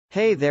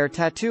Hey there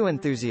tattoo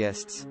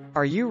enthusiasts!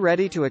 Are you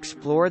ready to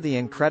explore the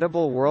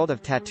incredible world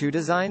of tattoo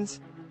designs?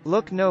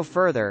 Look no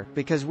further,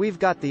 because we've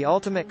got the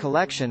ultimate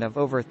collection of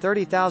over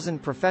 30,000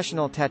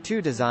 professional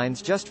tattoo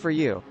designs just for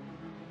you.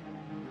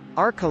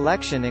 Our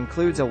collection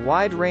includes a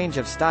wide range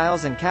of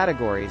styles and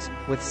categories,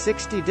 with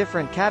 60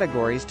 different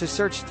categories to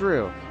search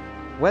through.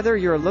 Whether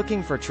you're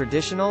looking for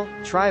traditional,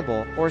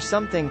 tribal, or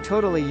something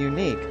totally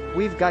unique,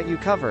 we've got you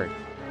covered.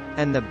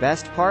 And the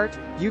best part?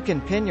 You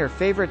can pin your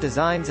favorite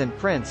designs and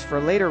prints for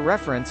later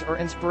reference or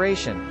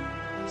inspiration.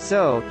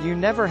 So, you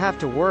never have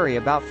to worry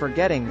about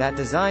forgetting that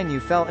design you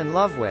fell in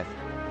love with.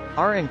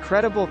 Our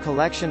incredible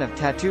collection of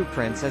tattoo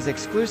prints is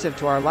exclusive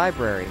to our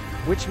library,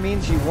 which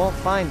means you won't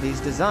find these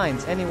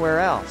designs anywhere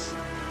else.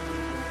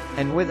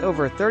 And with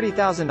over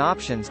 30,000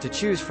 options to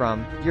choose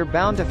from, you're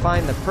bound to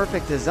find the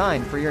perfect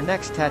design for your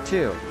next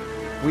tattoo.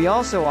 We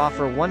also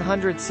offer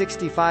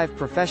 165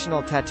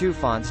 professional tattoo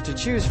fonts to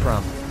choose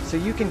from, so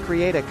you can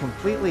create a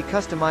completely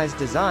customized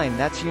design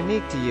that's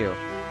unique to you.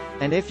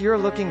 And if you're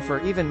looking for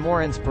even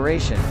more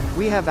inspiration,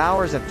 we have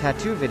hours of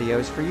tattoo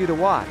videos for you to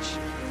watch.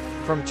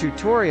 From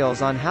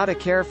tutorials on how to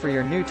care for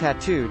your new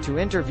tattoo to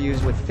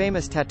interviews with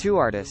famous tattoo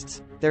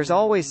artists, there's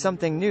always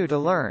something new to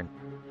learn.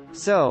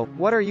 So,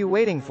 what are you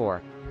waiting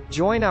for?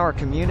 Join our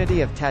community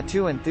of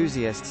tattoo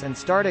enthusiasts and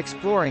start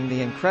exploring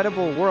the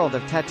incredible world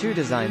of tattoo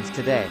designs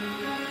today.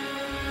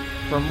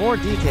 For more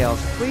details,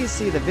 please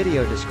see the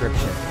video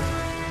description.